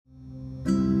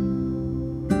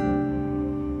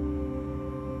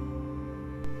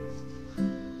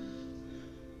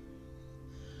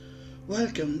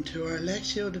Welcome to our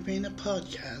Lectio Divina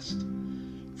podcast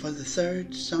for the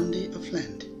third Sunday of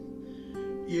Lent,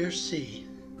 Year C.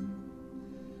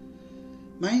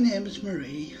 My name is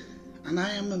Marie and I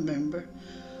am a member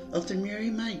of the Mary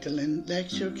Magdalene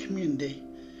Lectio community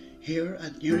here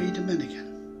at Newry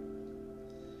Dominican.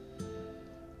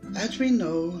 As we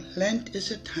know, Lent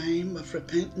is a time of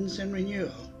repentance and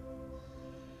renewal.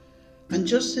 And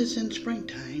just as in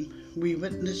springtime we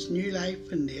witness new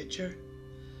life in nature,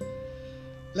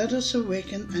 let us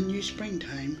awaken a new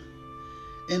springtime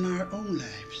in our own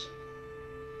lives.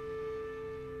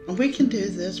 And we can do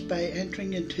this by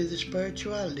entering into the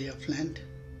spirituality of Lent,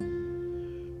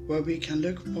 where we can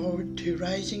look forward to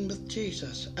rising with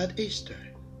Jesus at Easter,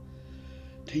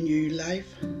 to new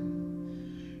life,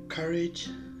 courage,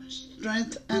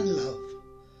 strength and love,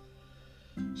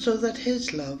 so that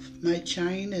His love might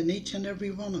shine in each and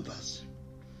every one of us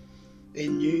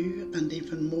in new and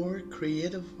even more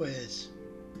creative ways.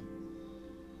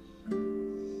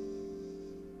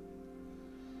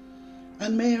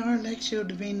 And may our Lectio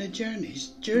Divina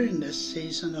journeys during this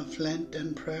season of Lent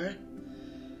and prayer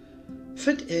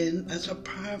fit in as a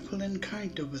powerful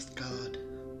encounter with God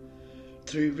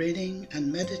through reading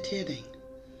and meditating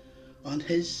on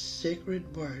His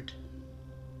sacred word.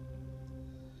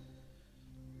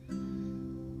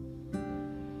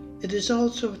 It is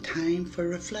also a time for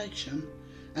reflection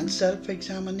and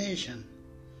self-examination,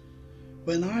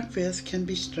 when our faith can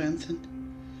be strengthened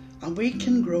and we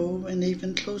can grow in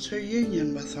even closer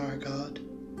union with our God.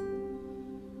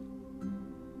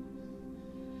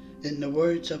 In the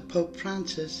words of Pope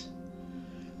Francis,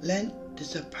 Lent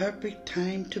is a perfect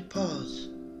time to pause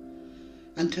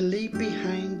and to leave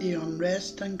behind the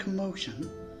unrest and commotion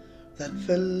that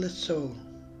fill the soul.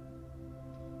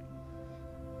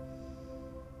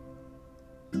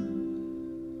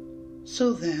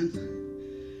 So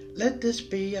then, let this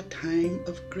be a time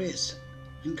of grace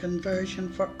and conversion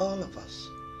for all of us,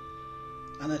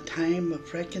 and a time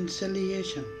of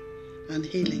reconciliation and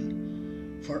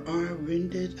healing for our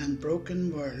wounded and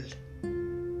broken world.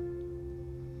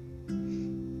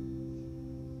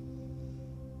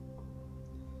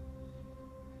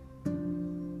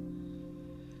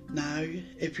 Now,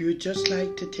 if you would just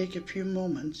like to take a few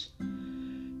moments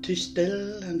to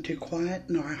still and to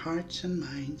quieten our hearts and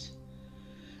minds,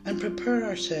 and prepare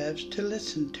ourselves to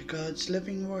listen to God's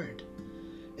living word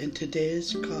in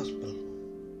today's Gospel.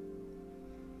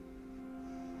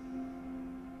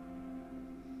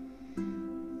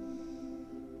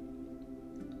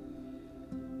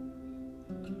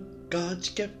 God's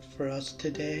gift for us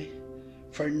today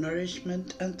for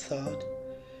nourishment and thought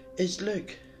is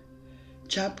Luke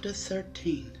chapter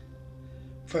 13,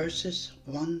 verses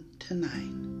 1 to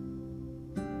 9.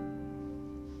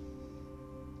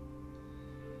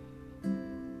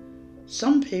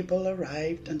 Some people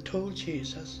arrived and told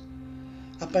Jesus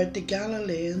about the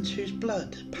Galileans whose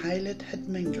blood Pilate had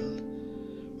mingled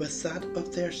with that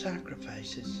of their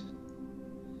sacrifices.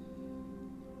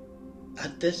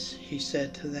 At this he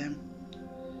said to them,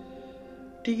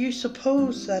 "Do you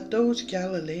suppose that those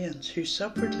Galileans who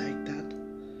suffered like that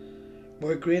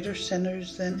were greater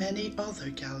sinners than any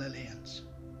other Galileans?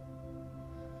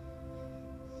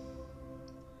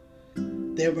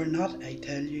 They were not, I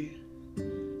tell you.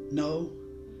 No,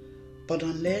 but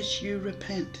unless you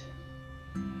repent,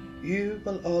 you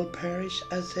will all perish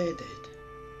as they did.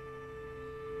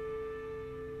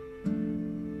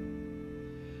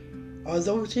 Or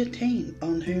those 18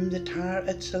 on whom the tower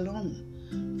at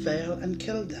Siloam fell and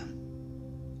killed them?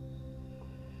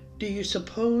 Do you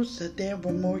suppose that they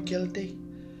were more guilty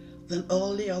than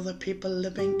all the other people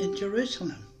living in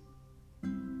Jerusalem?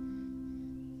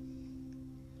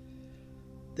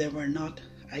 They were not,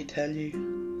 I tell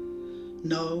you.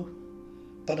 No,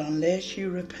 but unless you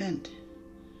repent,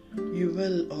 you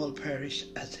will all perish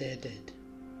as they did."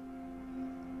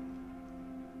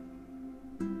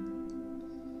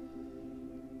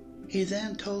 He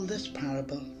then told this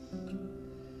parable.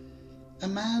 A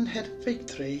man had a fig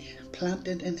tree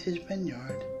planted in his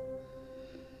vineyard,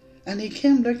 and he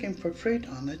came looking for fruit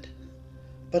on it,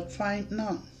 but found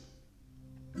none.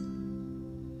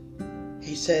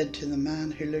 He said to the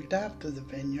man who looked after the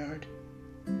vineyard,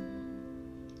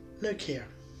 "Look here,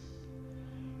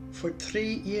 for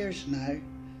 3 years now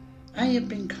I have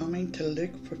been coming to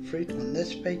look for fruit on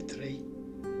this fig tree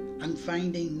and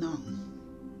finding none.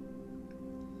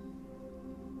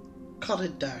 Cut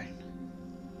it down.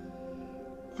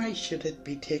 Why should it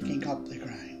be taking up the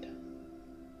ground?"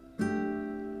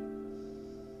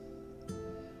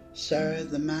 "Sir,"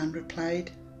 the man replied,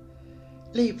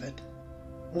 "leave it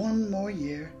 1 more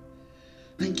year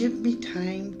and give me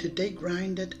time to dig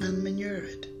round it and manure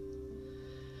it,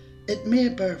 It may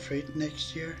bear fruit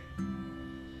next year.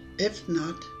 If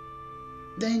not,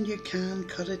 then you can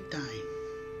cut it down.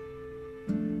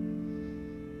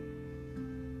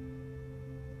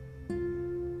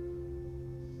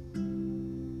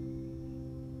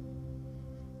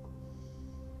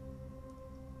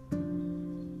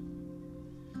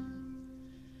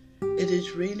 It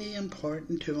is really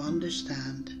important to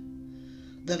understand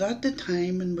that at the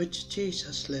time in which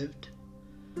Jesus lived,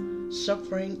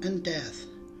 suffering and death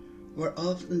were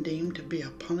often deemed to be a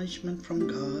punishment from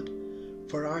God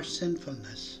for our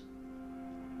sinfulness.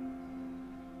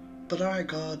 But our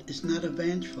God is not a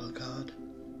vengeful God.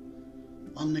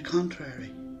 On the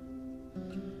contrary,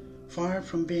 far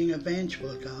from being a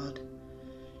vengeful God,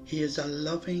 He is a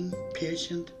loving,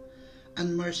 patient,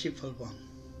 and merciful one.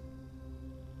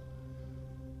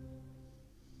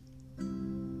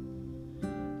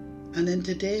 And in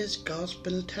today's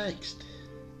Gospel text,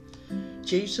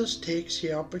 Jesus takes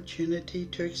the opportunity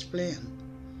to explain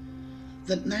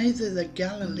that neither the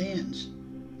Galileans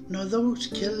nor those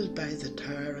killed by the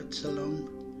tower at Siloam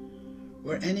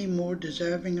were any more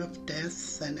deserving of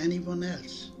death than anyone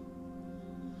else,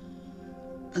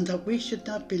 and that we should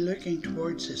not be looking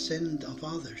towards the sin of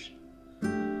others,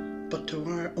 but to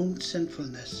our own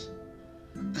sinfulness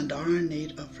and our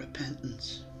need of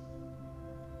repentance.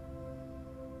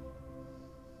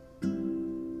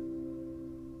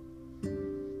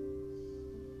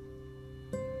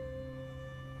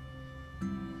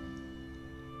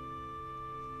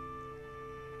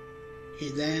 He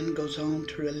then goes on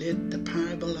to relate the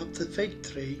parable of the fig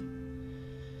tree,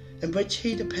 in which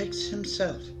he depicts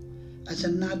himself as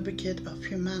an advocate of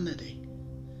humanity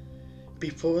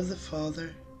before the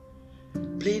Father,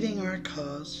 pleading our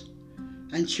cause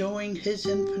and showing his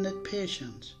infinite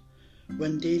patience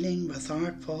when dealing with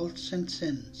our faults and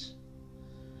sins,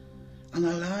 and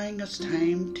allowing us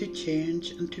time to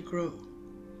change and to grow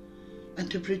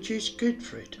and to produce good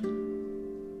fruit.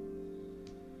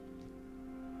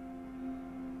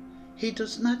 He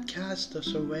does not cast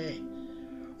us away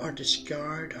or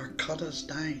discard or cut us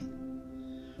down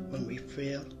when we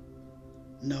fail.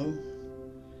 No,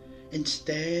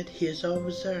 instead He is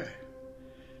always there,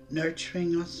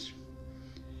 nurturing us,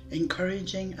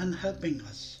 encouraging and helping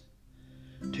us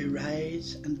to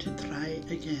rise and to try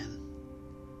again.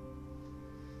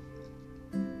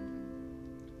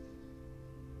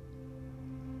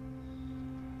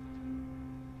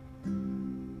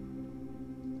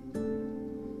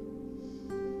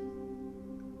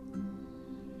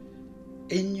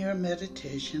 In your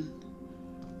meditation,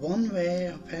 one way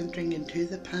of entering into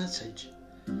the passage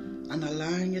and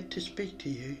allowing it to speak to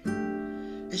you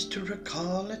is to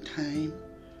recall a time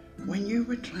when you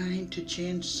were trying to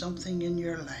change something in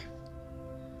your life.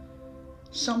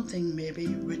 Something maybe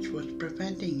which was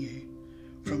preventing you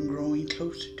from growing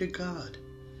closer to God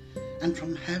and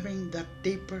from having that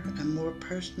deeper and more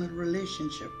personal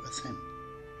relationship with Him.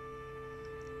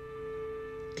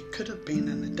 It could have been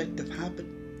an addictive habit,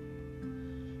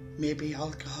 maybe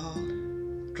alcohol,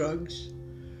 drugs,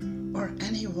 or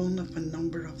any one of a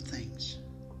number of things.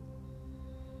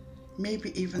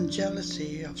 Maybe even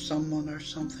jealousy of someone or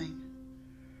something,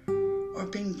 or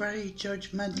being very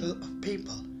judgmental of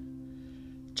people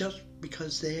just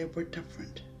because they were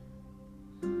different.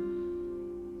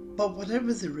 But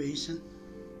whatever the reason,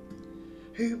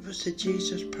 who was the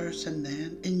Jesus person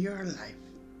then in your life?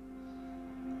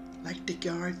 Like the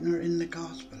gardener in the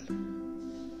Gospel,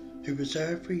 who was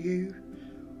there for you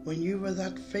when you were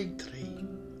that fig tree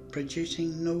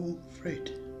producing no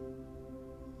fruit?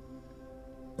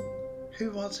 Who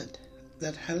was it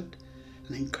that helped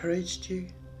and encouraged you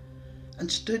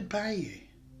and stood by you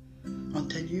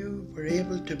until you were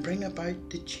able to bring about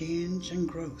the change and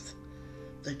growth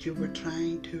that you were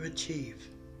trying to achieve?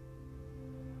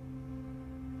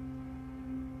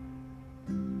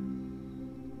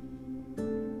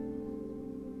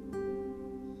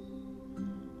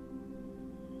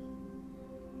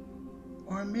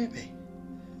 Or maybe,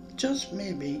 just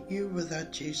maybe, you were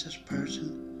that Jesus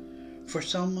person for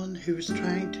someone who was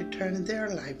trying to turn their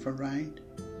life around,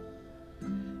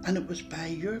 and it was by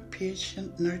your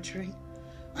patient nurturing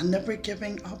and never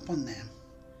giving up on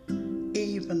them,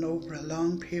 even over a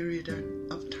long period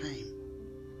of time.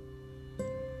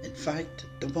 In fact,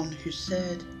 the one who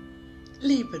said,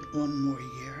 "Leave it one more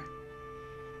year,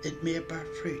 it may bear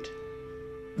fruit."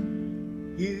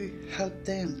 You helped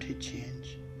them to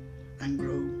change and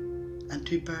grow and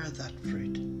to bear that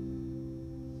fruit.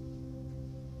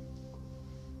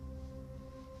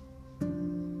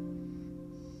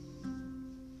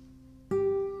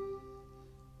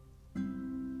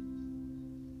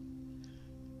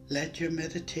 Let your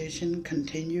meditation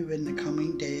continue in the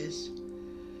coming days,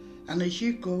 and as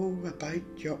you go about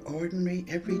your ordinary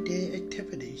everyday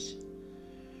activities,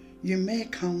 you may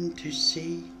come to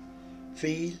see,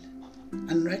 feel,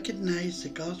 and recognize the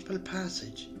gospel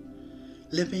passage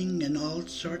living in all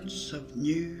sorts of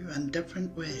new and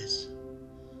different ways,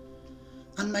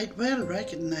 and might well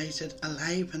recognize it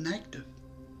alive and active,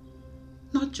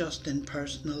 not just in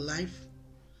personal life,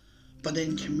 but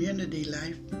in community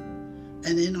life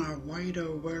and in our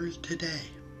wider world today.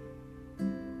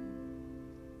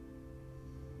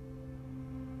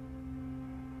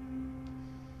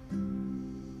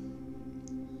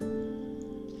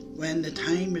 When the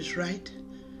time is right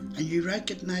and you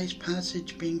recognize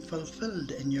passage being fulfilled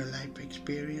in your life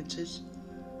experiences,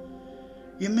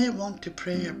 you may want to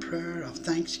pray a prayer of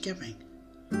thanksgiving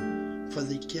for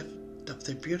the gift of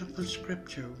the beautiful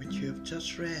scripture which you have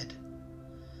just read,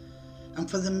 and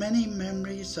for the many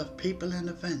memories of people and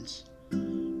events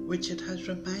which it has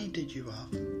reminded you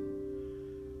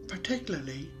of,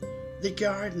 particularly the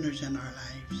gardeners in our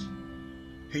lives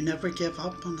who never give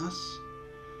up on us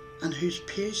and whose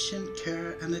patient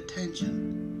care and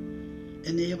attention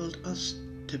enabled us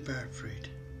to bear fruit.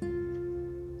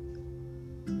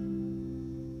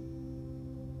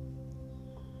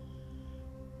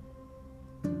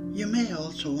 You may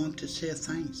also want to say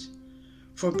thanks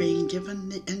for being given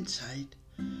the insight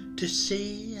to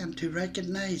see and to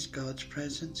recognize God's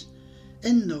presence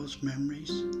in those memories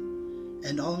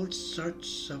in all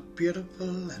sorts of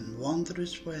beautiful and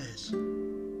wondrous ways.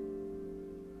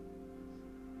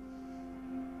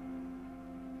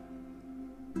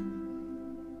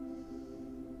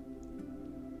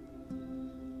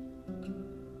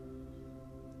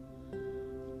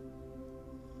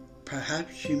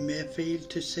 Perhaps you may feel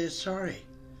to say sorry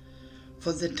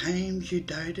for the times you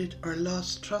doubted or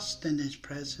lost trust in His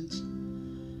presence,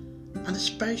 and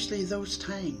especially those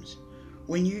times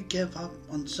when you give up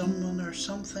on someone or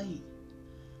something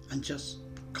and just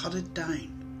cut it down.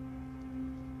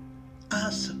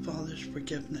 Ask the Father's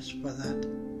forgiveness for that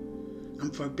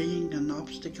and for being an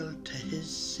obstacle to His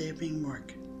saving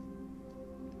work.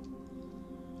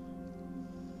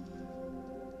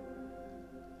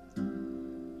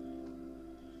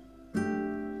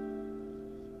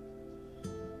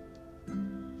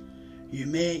 You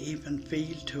may even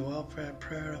feel to offer a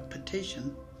prayer of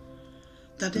petition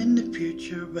that in the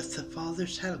future, with the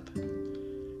Father's help,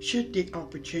 should the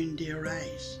opportunity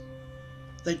arise,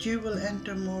 that you will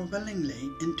enter more willingly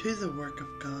into the work of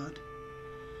God,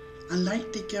 and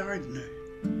like the gardener,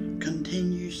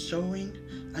 continue sowing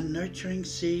and nurturing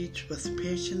seeds with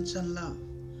patience and love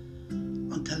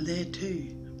until they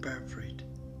too bear fruit.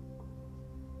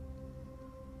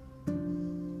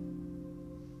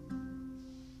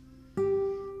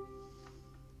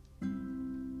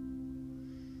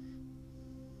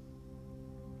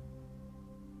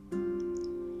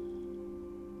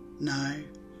 Now,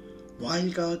 while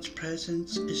God's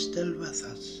presence is still with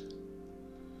us,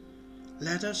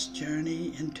 let us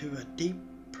journey into a deep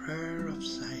prayer of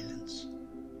silence,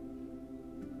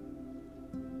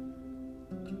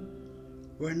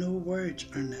 where no words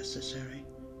are necessary,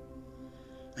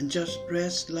 and just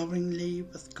rest lovingly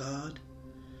with God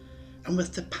and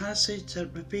with the passage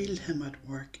that revealed Him at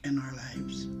work in our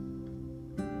lives,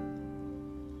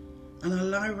 and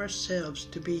allow ourselves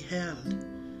to be held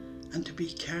and to be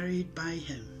carried by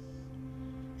Him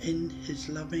in His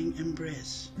loving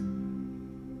embrace.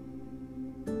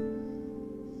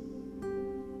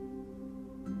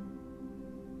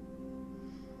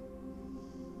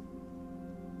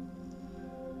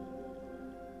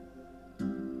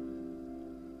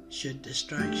 Should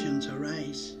distractions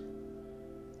arise,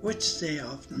 which they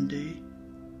often do,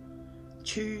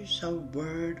 choose a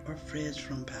word or phrase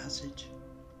from passage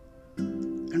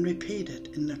and repeat it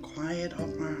in the quiet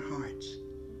of our hearts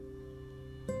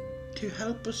to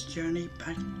help us journey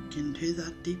back into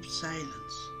that deep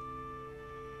silence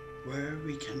where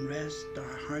we can rest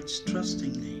our hearts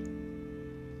trustingly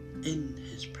in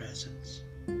His presence.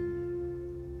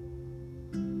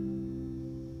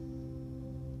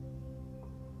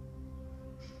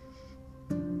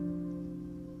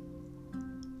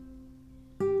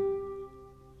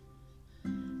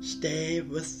 Stay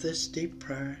with this deep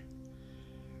prayer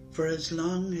for as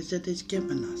long as it is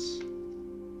given us.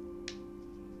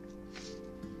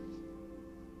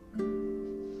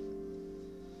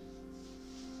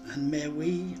 And may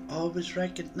we always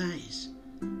recognize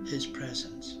His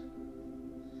presence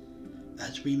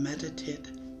as we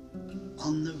meditate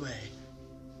on the way.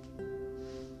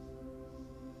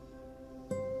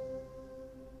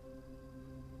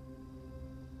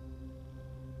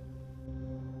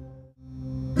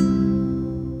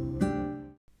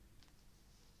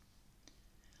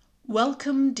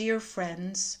 Welcome, dear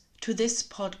friends, to this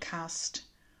podcast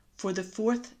for the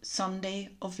fourth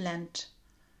Sunday of Lent.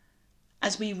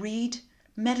 As we read,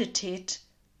 meditate,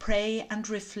 pray and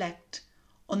reflect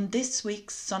on this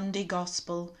week's Sunday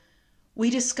Gospel, we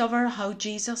discover how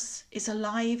Jesus is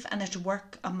alive and at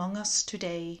work among us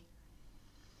today.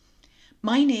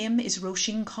 My name is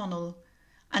Roisin Connell,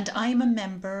 and I am a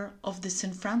member of the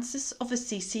St. Francis of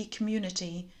Assisi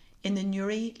community in the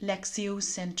Newry Lectio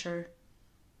Centre.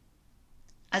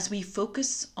 As we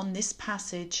focus on this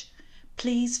passage,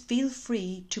 please feel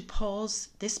free to pause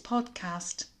this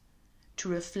podcast to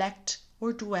reflect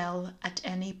or dwell at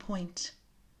any point.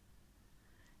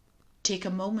 Take a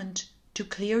moment to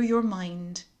clear your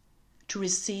mind, to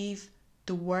receive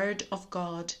the Word of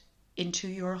God into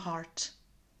your heart.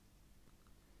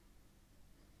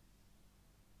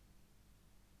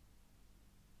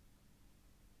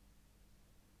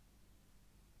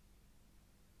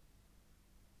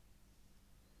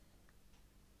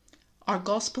 Our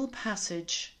Gospel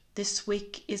passage this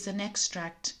week is an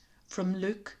extract from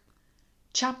Luke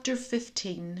chapter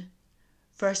 15,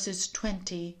 verses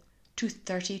 20 to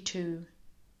 32.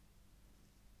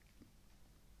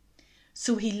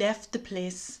 So he left the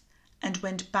place and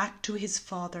went back to his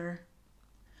father.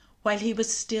 While he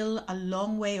was still a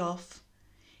long way off,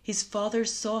 his father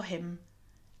saw him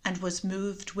and was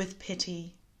moved with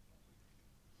pity.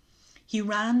 He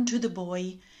ran to the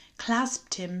boy,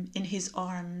 clasped him in his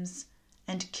arms,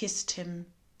 and kissed him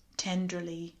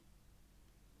tenderly.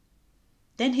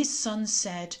 Then his son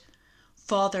said,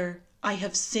 "Father, I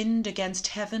have sinned against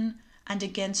heaven and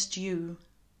against you.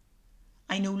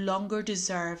 I no longer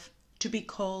deserve to be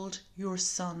called your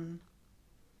son."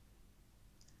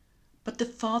 But the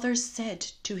father said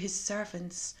to his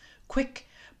servants, "Quick,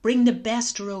 bring the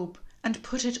best robe and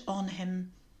put it on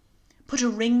him. Put a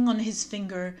ring on his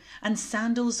finger and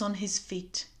sandals on his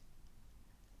feet.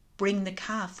 Bring the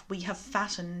calf we have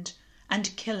fattened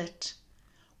and kill it.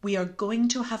 We are going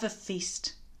to have a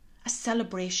feast, a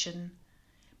celebration,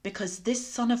 because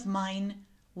this son of mine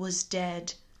was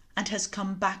dead and has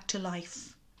come back to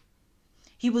life.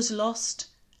 He was lost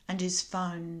and is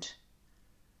found."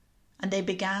 And they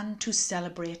began to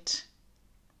celebrate.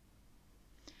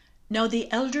 Now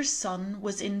the elder son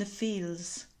was in the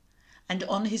fields, and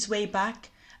on his way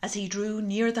back, as he drew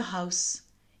near the house,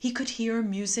 he could hear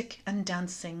music and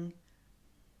dancing.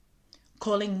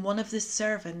 Calling one of the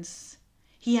servants,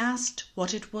 he asked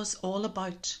what it was all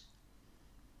about.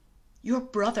 "Your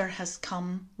brother has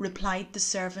come," replied the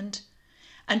servant,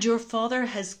 "and your father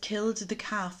has killed the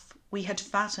calf we had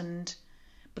fattened,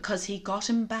 because he got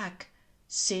him back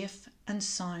safe and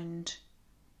sound."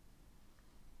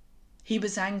 He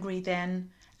was angry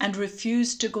then and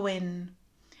refused to go in,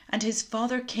 and his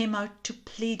father came out to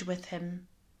plead with him.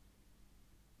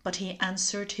 But he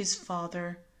answered his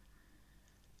father,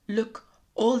 "Look,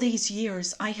 all these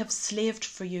years I have slaved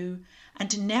for you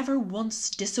and never once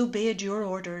disobeyed your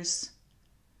orders.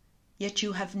 Yet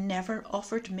you have never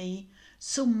offered me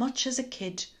so much as a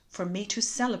kid for me to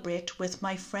celebrate with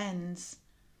my friends.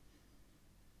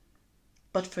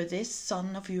 But for this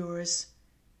son of yours,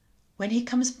 when he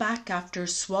comes back after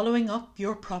swallowing up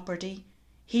your property,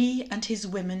 he and his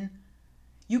women,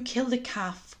 you kill the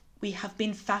calf we have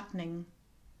been fattening."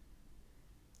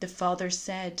 The father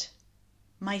said,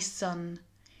 "My son,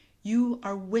 you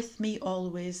are with me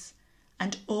always,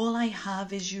 and all I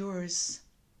have is yours.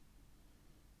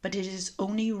 But it is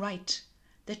only right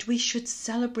that we should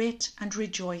celebrate and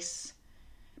rejoice,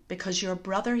 because your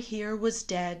brother here was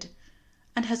dead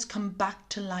and has come back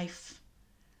to life.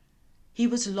 He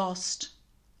was lost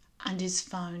and is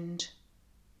found."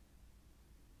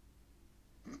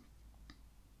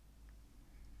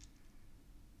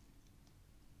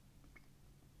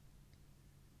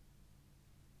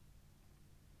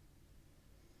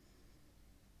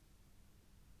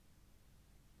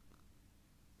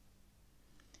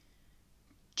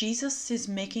 Jesus is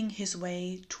making his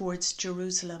way towards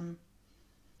Jerusalem.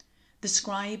 The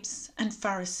scribes and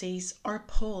Pharisees are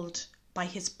appalled by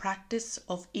his practice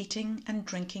of eating and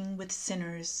drinking with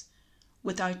sinners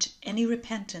without any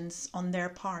repentance on their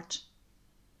part.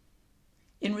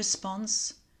 In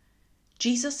response,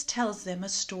 Jesus tells them a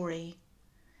story,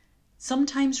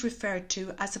 sometimes referred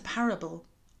to as a parable,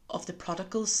 of the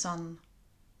prodigal son.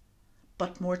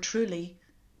 But more truly,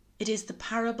 it is the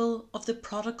parable of the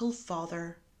prodigal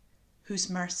father, whose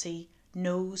mercy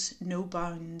knows no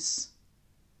bounds.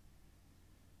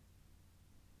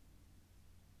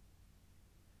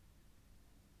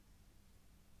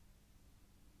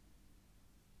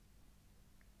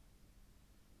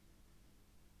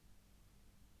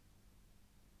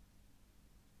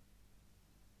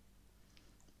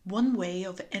 One way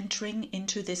of entering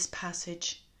into this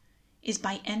passage is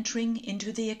by entering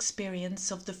into the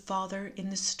experience of the father in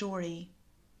the story.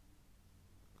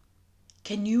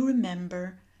 Can you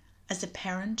remember, as a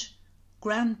parent,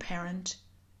 grandparent,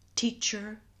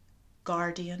 teacher,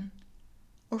 guardian,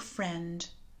 or friend,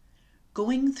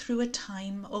 going through a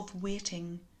time of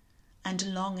waiting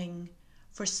and longing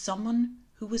for someone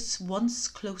who was once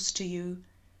close to you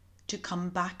to come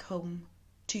back home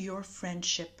to your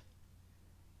friendship,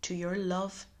 to your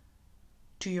love,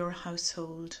 to your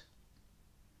household?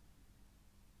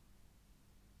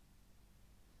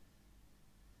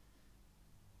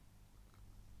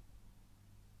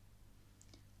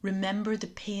 Remember the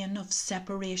pain of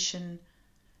separation,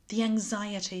 the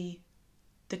anxiety,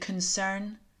 the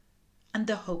concern, and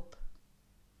the hope.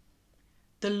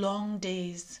 The long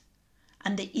days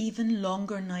and the even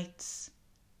longer nights,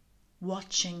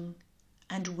 watching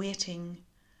and waiting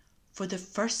for the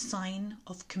first sign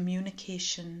of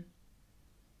communication.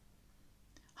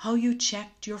 How you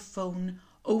checked your phone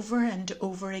over and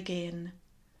over again,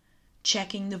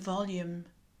 checking the volume,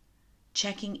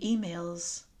 checking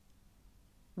emails,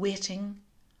 waiting,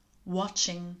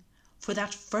 watching for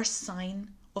that first sign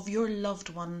of your loved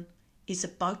one is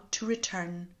about to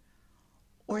return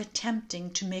or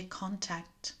attempting to make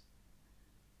contact.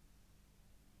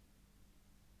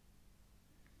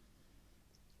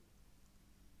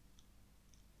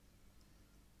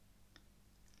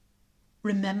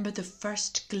 Remember the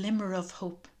first glimmer of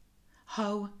hope,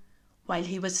 how, while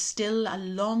he was still a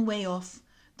long way off,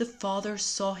 the Father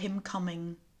saw him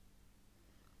coming.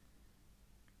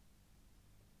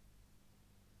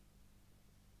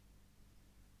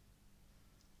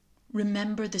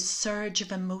 Remember the surge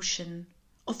of emotion,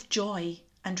 of joy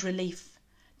and relief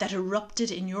that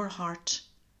erupted in your heart,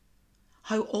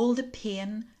 how all the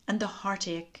pain and the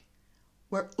heartache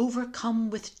were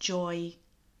overcome with joy.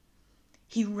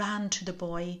 He ran to the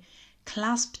boy,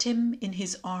 clasped him in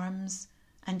his arms,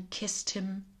 and kissed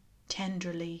him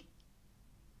tenderly.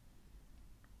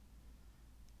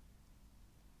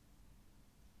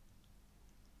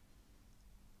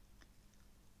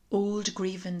 Old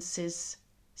grievances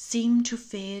seemed to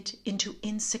fade into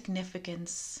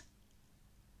insignificance.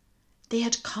 They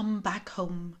had come back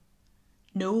home.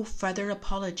 No further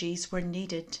apologies were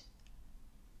needed.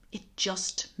 It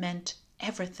just meant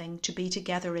everything to be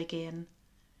together again.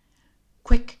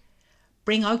 Quick,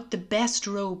 bring out the best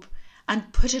robe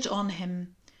and put it on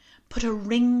him. Put a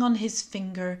ring on his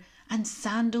finger and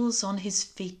sandals on his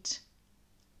feet.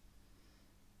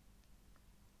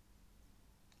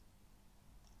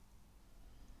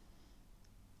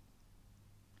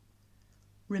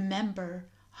 Remember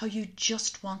how you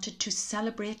just wanted to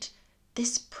celebrate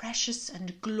this precious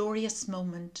and glorious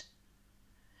moment,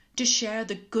 to share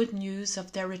the good news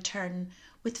of their return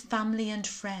with family and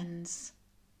friends.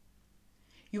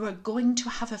 You are going to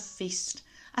have a feast,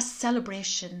 a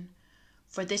celebration,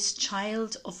 for this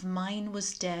child of mine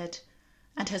was dead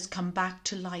and has come back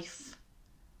to life,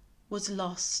 was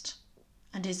lost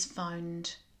and is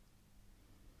found.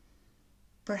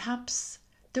 Perhaps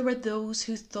there were those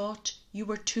who thought you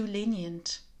were too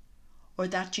lenient, or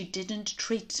that you didn't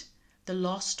treat the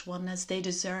lost one as they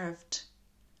deserved.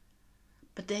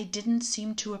 But they didn't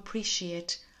seem to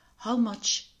appreciate how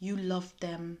much you loved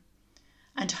them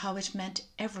and how it meant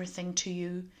everything to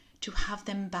you to have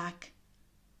them back,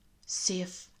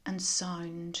 safe and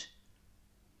sound.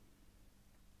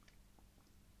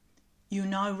 You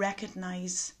now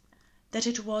recognize that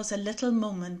it was a little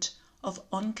moment of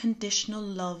unconditional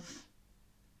love,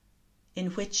 in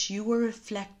which you were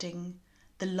reflecting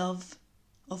the love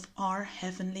of our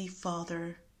Heavenly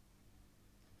Father.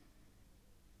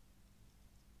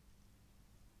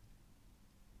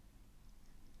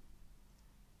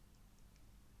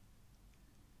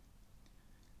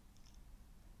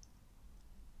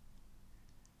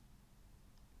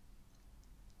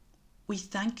 We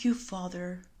thank you,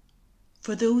 Father,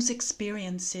 for those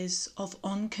experiences of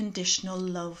unconditional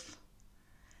love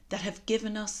that have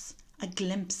given us a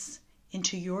glimpse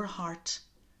into your heart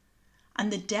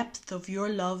and the depth of your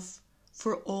love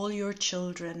for all your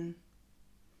children.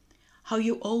 How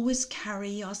you always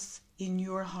carry us in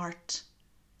your heart,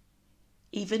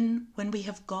 even when we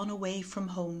have gone away from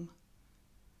home.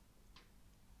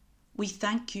 We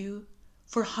thank you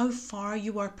for how far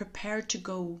you are prepared to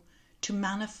go to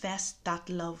manifest that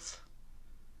love.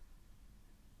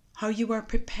 How you are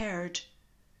prepared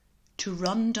to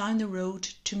run down the road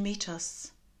to meet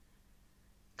us,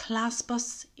 clasp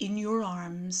us in your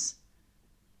arms,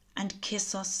 and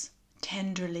kiss us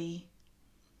tenderly.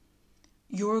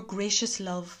 Your gracious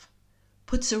love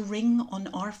puts a ring on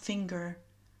our finger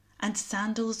and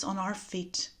sandals on our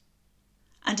feet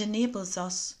and enables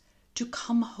us to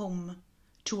come home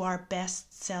to our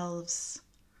best selves.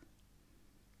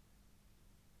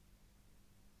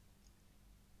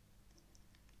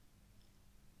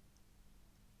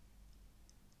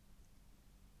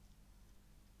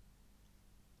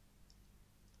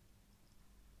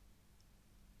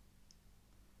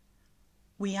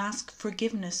 We ask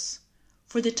forgiveness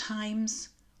for the times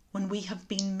when we have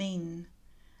been mean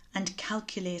and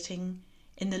calculating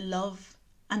in the love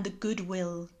and the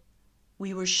goodwill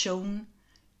we were shown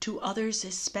to others,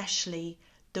 especially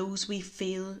those we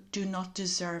feel do not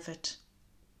deserve it.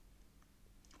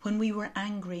 When we were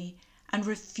angry and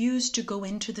refused to go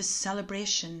into the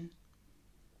celebration,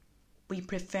 we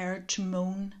preferred to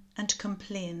moan and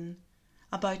complain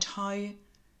about how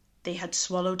they had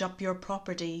swallowed up your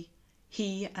property,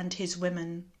 he and his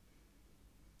women,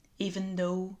 even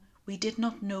though we did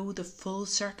not know the full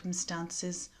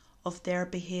circumstances of their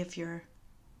behaviour.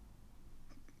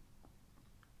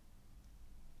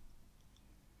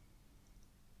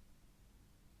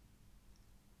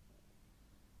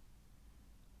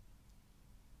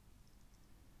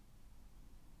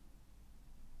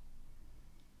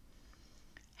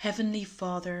 Heavenly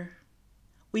Father,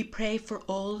 we pray for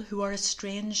all who are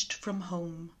estranged from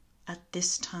home at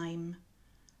this time,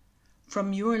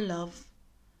 from your love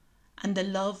and the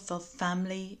love of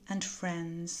family and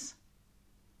friends.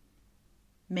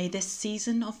 May this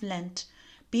season of Lent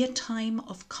be a time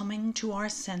of coming to our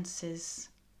senses,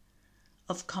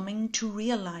 of coming to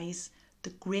realise the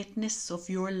greatness of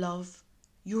your love,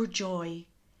 your joy,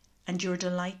 and your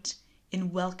delight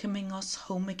in welcoming us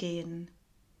home again.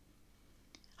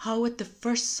 How at the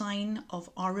first sign of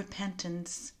our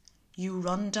repentance you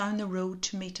run down the road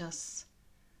to meet us,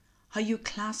 how you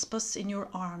clasp us in your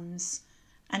arms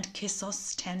and kiss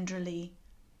us tenderly.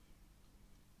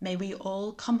 May we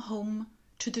all come home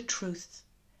to the truth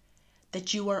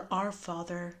that you are our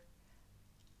Father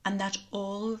and that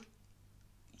all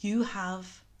you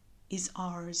have is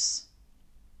ours.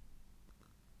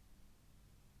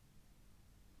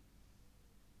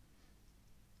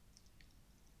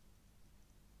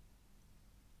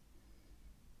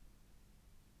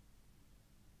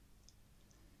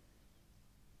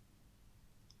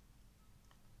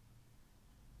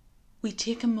 We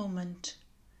take a moment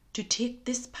to take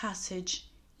this passage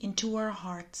into our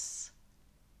hearts.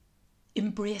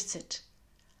 Embrace it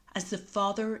as the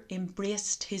Father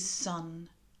embraced his Son.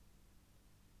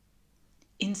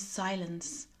 In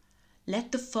silence,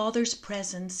 let the Father's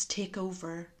presence take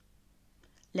over.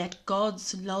 Let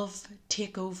God's love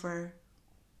take over.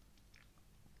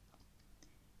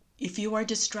 If you are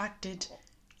distracted,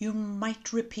 you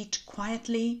might repeat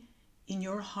quietly in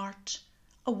your heart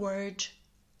a word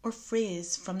or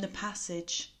phrase from the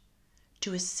passage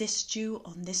to assist you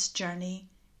on this journey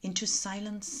into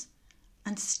silence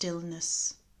and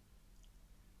stillness.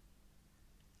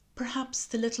 Perhaps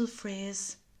the little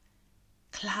phrase,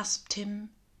 clasped him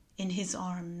in his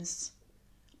arms,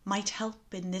 might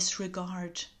help in this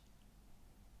regard.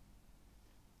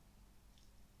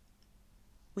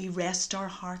 We rest our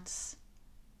hearts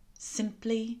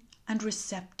simply and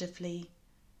receptively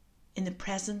in the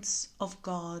presence of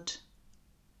God.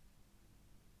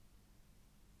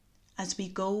 As we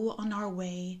go on our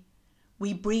way,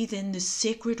 we breathe in the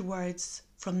sacred words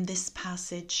from this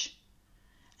passage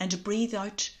and breathe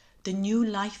out the new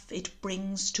life it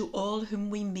brings to all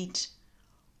whom we meet,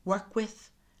 work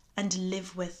with, and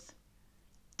live with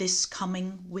this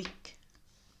coming week.